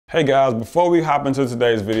Hey guys, before we hop into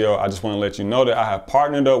today's video, I just want to let you know that I have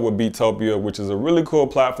partnered up with Beatopia, which is a really cool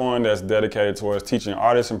platform that's dedicated towards teaching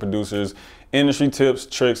artists and producers industry tips,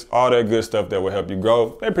 tricks, all that good stuff that will help you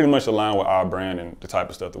grow. They pretty much align with our brand and the type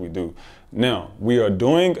of stuff that we do. Now, we are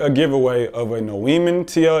doing a giveaway of a Neumann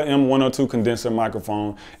TLM102 condenser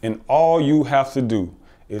microphone, and all you have to do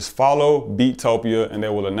is follow Beatopia and they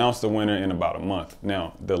will announce the winner in about a month.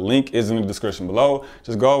 Now, the link is in the description below.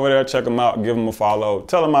 Just go over there, check them out, give them a follow,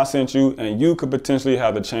 tell them I sent you, and you could potentially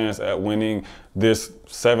have the chance at winning this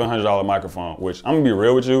 $700 microphone, which I'm gonna be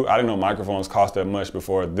real with you, I didn't know microphones cost that much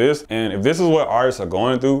before this. And if this is what artists are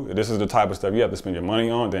going through, if this is the type of stuff you have to spend your money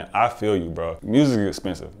on, then I feel you, bro. Music is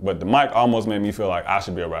expensive, but the mic almost made me feel like I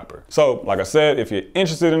should be a rapper. So, like I said, if you're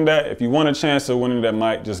interested in that, if you want a chance to win that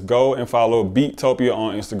mic, just go and follow Beatopia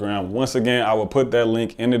on Instagram. Once again, I will put that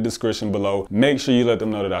link in the description below. Make sure you let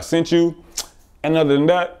them know that I sent you. And other than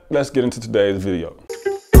that, let's get into today's video.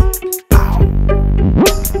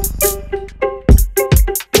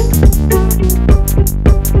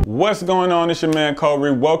 What's going on? It's your man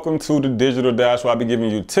Kobe. Welcome to the Digital Dash, where I'll be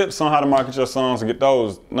giving you tips on how to market your songs and get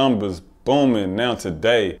those numbers booming. Now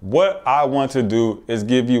today, what I want to do is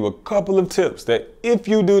give you a couple of tips that if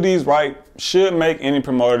you do these right, should make any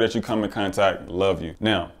promoter that you come in contact love you.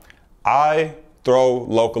 Now, I throw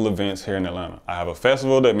local events here in Atlanta. I have a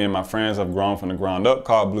festival that me and my friends have grown from the ground up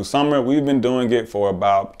called Blue Summer. We've been doing it for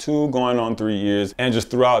about 2 going on 3 years. And just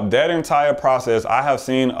throughout that entire process, I have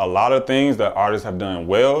seen a lot of things that artists have done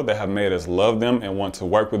well that have made us love them and want to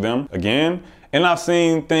work with them again. And I've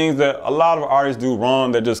seen things that a lot of artists do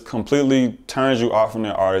wrong that just completely turns you off from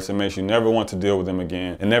their artists and makes you never want to deal with them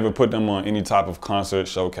again and never put them on any type of concert,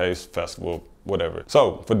 showcase, festival, whatever.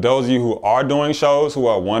 So for those of you who are doing shows, who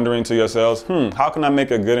are wondering to yourselves, how can I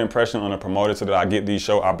make a good impression on a promoter so that I get these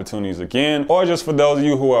show opportunities again? Or just for those of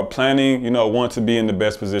you who are planning, want to be in the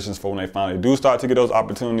best positions for when they finally do start to get those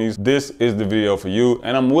opportunities, this is the video for you.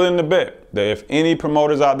 And I'm willing to bet that if any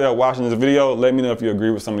promoters out there watching this video, let me know if you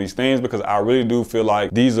agree with some of these things, because I really do feel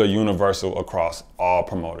like these are universal across all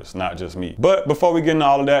promoters, not just me. But before we get into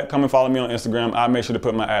all of that, come and follow me on Instagram. I'll make sure to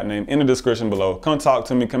put my @ name in the description below. Come talk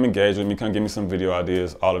to me, come engage with me, come give me some video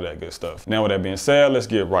ideas, all of that good stuff. Now, with that being said, let's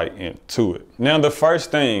get right into it. Now, the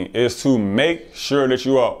first thing is to make sure that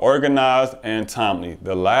you are organized and timely.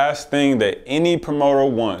 The last thing that any promoter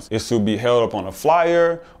wants is to be held up on a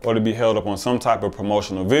flyer or to be held up on some type of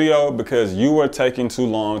promotional video because you are taking too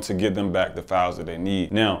long to get them back the files that they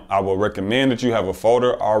need. Now, I will recommend that you have a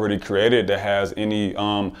folder already created that has any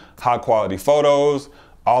high quality photos,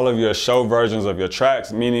 all of your show versions of your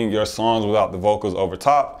tracks, meaning your songs without the vocals over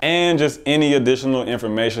top, and just any additional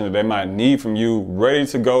information that they might need from you ready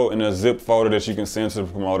to go in a zip folder that you can send to the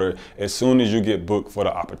promoter as soon as you get booked for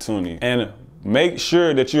the opportunity. And make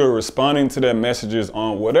sure that you're responding to their messages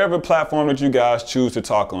on whatever platform that you guys choose to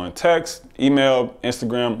talk on. Text, email,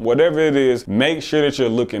 Instagram, whatever it is, make sure that you're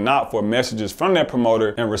looking out for messages from that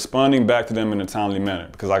promoter and responding back to them in a timely manner.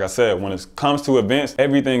 Because like I said, when it comes to events,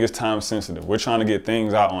 everything is time sensitive. We're trying to get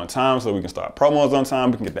things out on time so we can start promos on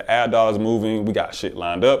time, we can get the ad dollars moving, we got shit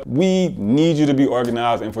lined up. We need you to be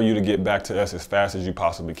organized and for you to get back to us as fast as you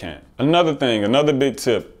possibly can. Another thing, another big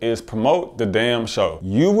tip is promote the damn show.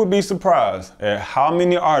 You would be surprised at how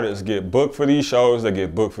many artists get booked for these shows, they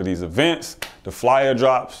get booked for these events, the flyer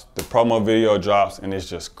drops, the promo video drops, and it's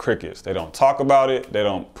just crickets. They don't talk about it, they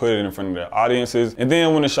don't put it in front of their audiences, and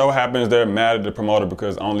then when the show happens, they're mad at the promoter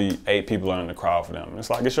because only 8 people are in the crowd for them. It's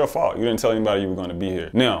like, it's your fault. You didn't tell anybody you were gonna be here.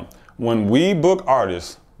 Now, when we book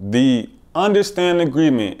artists, the understanding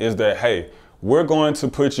agreement is that, hey, we're going to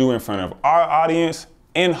put you in front of our audience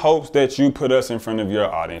in hopes that you put us in front of your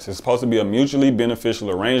audience. It's supposed to be a mutually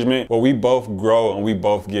beneficial arrangement where we both grow and we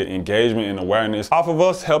both get engagement and awareness off of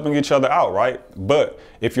us helping each other out, right? But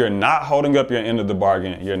if you're not holding up your end of the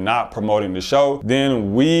bargain, you're not promoting the show,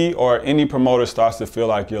 then we or any promoter starts to feel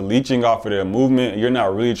like you're leeching off of their movement and you're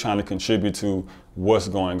not really trying to contribute to what's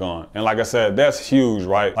going on. And like I said, that's huge,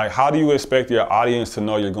 right? Like, how do you expect your audience to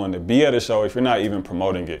know you're going to be at a show if you're not even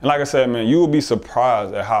promoting it? And like I said, man, you will be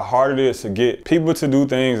surprised at how hard it is to get people to do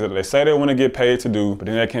things that they say they want to get paid to do, but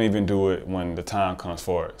then they can't even do it when the time comes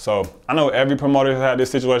for it. So I know every promoter has had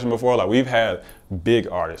this situation before. Like, we've had big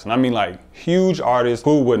artists, and I mean like huge artists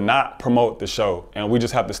who would not promote the show, and we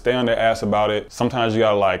just have to stay on their ass about it. Sometimes you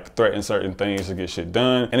gotta like threaten certain things to get shit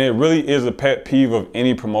done, and it really is a pet peeve of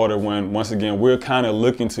any promoter when, once again, we're kind of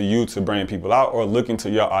looking to you to bring people out or looking to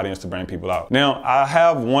your audience to bring people out. Now, I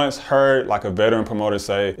have once heard like a veteran promoter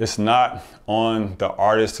say it's not on the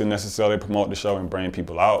artist to necessarily promote the show and bring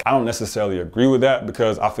people out. I don't necessarily agree with that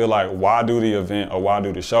because I feel like, why do the event or why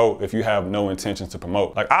do the show if you have no intentions to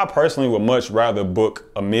promote? Like, I personally would much rather rather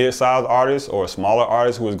book a mid-sized artist or a smaller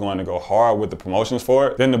artist who is going to go hard with the promotions for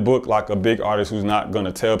it than to book like a big artist who's not going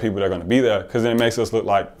to tell people they're going to be there, because then it makes us look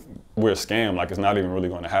like we're a scam, like it's not even really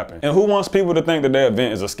going to happen. And who wants people to think that their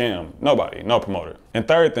event is a scam? Nobody, no promoter. And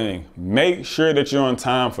third thing, make sure that you're on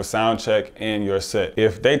time for sound check and your set.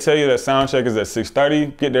 If they tell you that sound check is at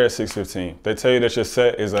 6:30, get there at 6:15. They tell you that your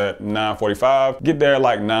set is at 9:45, get there at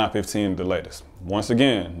like 9:15 at the latest. Once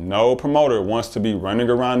again, no promoter wants to be running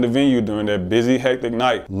around the venue during that busy, hectic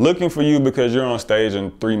night looking for you because you're on stage in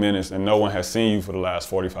 3 minutes and no one has seen you for the last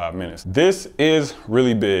 45 minutes. This is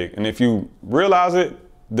really big, and if you realize it,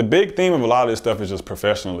 the big theme of a lot of this stuff is just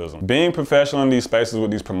professionalism. Being professional in these spaces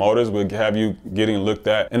with these promoters will have you getting looked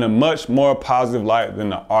at in a much more positive light than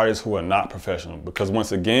the artists who are not professional. Because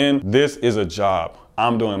once again, this is a job.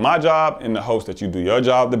 I'm doing my job in the hopes that you do your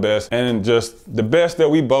job the best, and just the best that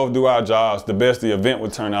we both do our jobs, the best the event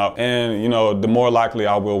would turn out, and the more likely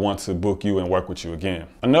I will want to book you and work with you again.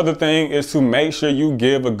 Another thing is to make sure you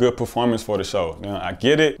give a good performance for the show. I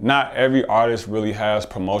get it, not every artist really has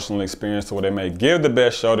promotional experience to where they may give the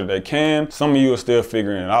best show that they can. Some of you are still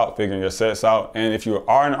figuring it out, figuring your sets out, and if you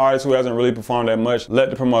are an artist who hasn't really performed that much, let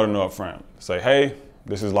the promoter know up front. Say, hey,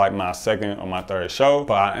 this is like my second or my third show,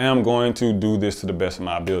 but I am going to do this to the best of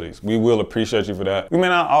my abilities. We will appreciate you for that. We may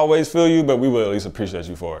not always feel you, but we will at least appreciate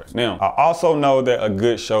you for it. Now, I also know that a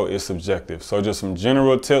good show is subjective. So just some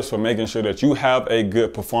general tips for making sure that you have a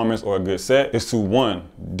good performance or a good set is to, 1,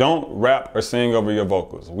 don't rap or sing over your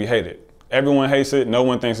vocals. We hate it. Everyone hates it. No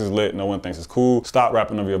one thinks it's lit. No one thinks it's cool. Stop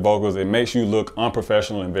rapping over your vocals. It makes you look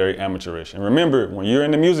unprofessional and very amateurish. And remember, when you're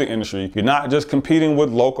in the music industry, you're not just competing with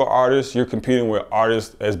local artists, you're competing with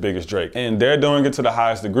artists as big as Drake. And they're doing it to the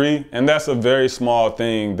highest degree. And that's a very small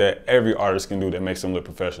thing that every artist can do that makes them look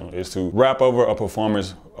professional, is to rap over a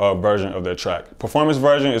performance version of their track. Performance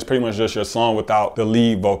version is pretty much just your song without the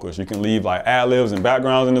lead vocals. You can leave like ad-libs and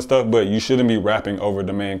backgrounds and stuff, but you shouldn't be rapping over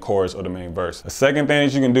the main chorus or the main verse. The second thing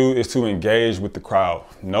that you can do is to engage with the crowd.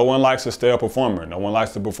 No one likes a stale performer. No one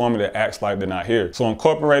likes a performer that acts like they're not here. So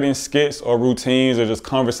incorporating skits or routines or just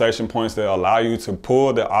conversation points that allow you to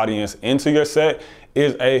pull the audience into your set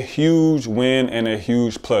is a huge win and a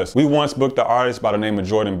huge plus. We once booked an artist by the name of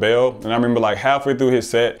Jordan Bell, and I remember like halfway through his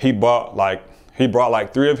set, he brought like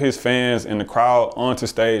 3 of his fans in the crowd onto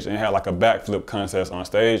stage and had like a backflip contest on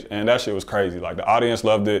stage, and that shit was crazy. Like the audience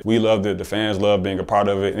loved it, we loved it, the fans loved being a part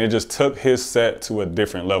of it, and it just took his set to a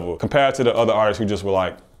different level compared to the other artists who just were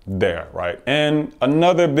like there, right? And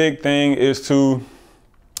another big thing is to,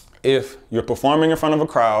 if you're performing in front of a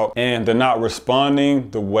crowd and they're not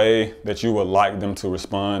responding the way that you would like them to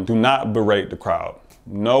respond, do not berate the crowd.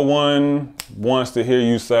 No one wants to hear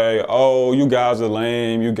you say, oh, you guys are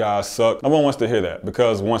lame, you guys suck. No one wants to hear that,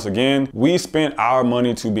 because once again, we spent our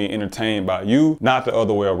money to be entertained by you, not the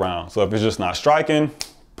other way around. So if it's just not striking,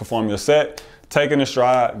 perform your set, take it in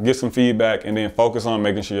stride, get some feedback, and then focus on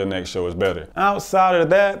making sure your next show is better. Outside of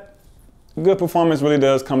that, good performance really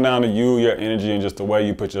does come down to you, your energy, and just the way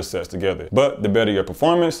you put your sets together. But the better your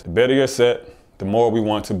performance, the better your set, the more we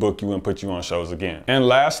want to book you and put you on shows again. And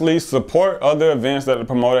lastly, support other events that the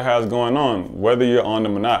promoter has going on, whether you're on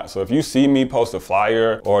them or not. So if you see me post a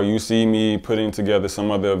flyer or you see me putting together some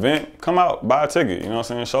other event, come out, buy a ticket, you know what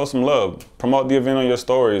I'm saying? Show some love. Promote the event on your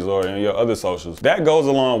stories or in your other socials. That goes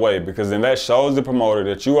a long way, because then that shows the promoter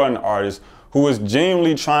that you are an artist who is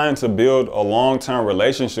genuinely trying to build a long-term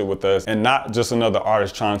relationship with us, and not just another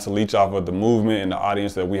artist trying to leech off of the movement and the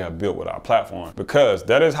audience that we have built with our platform. Because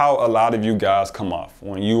that is how a lot of you guys come off.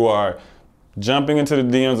 When you are jumping into the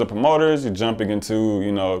DMs of promoters, you're jumping into,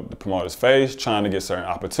 the promoter's face, trying to get certain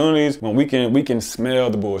opportunities, when we can smell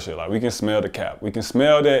the bullshit, like we can smell the cap. We can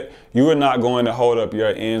smell that you are not going to hold up your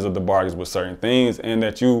ends of the bargains with certain things, and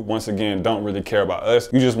that you, once again, don't really care about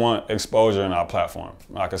us. You just want exposure in our platform.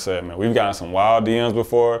 Like I said, man, we've gotten some wild DMs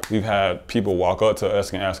before. We've had people walk up to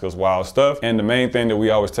us and ask us wild stuff. And the main thing that we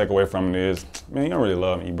always take away from it is, man, you don't really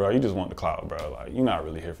love me, bro. You just want the clout, bro. Like, you're not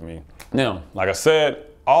really here for me. Now, like I said,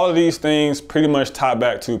 all of these things pretty much tie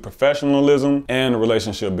back to professionalism and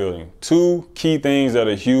relationship building. 2 key things that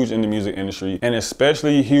are huge in the music industry, and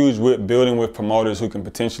especially huge with building with promoters who can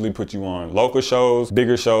potentially put you on local shows,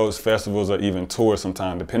 bigger shows, festivals, or even tours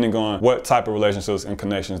sometime, depending on what type of relationships and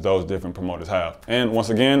connections those different promoters have. And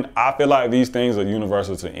once again, I feel like these things are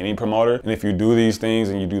universal to any promoter. And if you do these things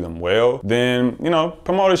and you do them well, then,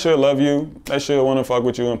 promoters should love you. They should want to fuck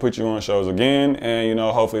with you and put you on shows again. And,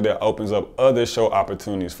 hopefully that opens up other show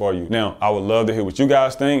opportunities opportunities for you. Now, I would love to hear what you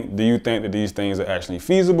guys think. Do you think that these things are actually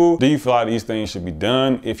feasible? Do you feel like these things should be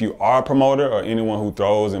done? If you are a promoter or anyone who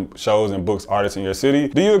throws and shows and books artists in your city,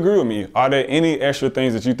 do you agree with me? Are there any extra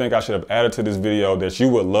things that you think I should have added to this video that you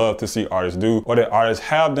would love to see artists do, or that artists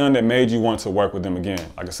have done that made you want to work with them again?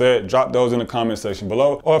 Like I said, drop those in the comment section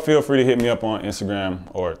below, or feel free to hit me up on Instagram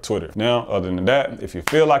or Twitter. Now, other than that, if you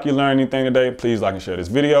feel like you learned anything today, please like and share this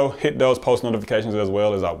video. Hit those post notifications as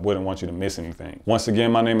well, as I wouldn't want you to miss anything. Once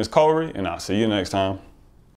again, my name is Corey, and I'll see you next time.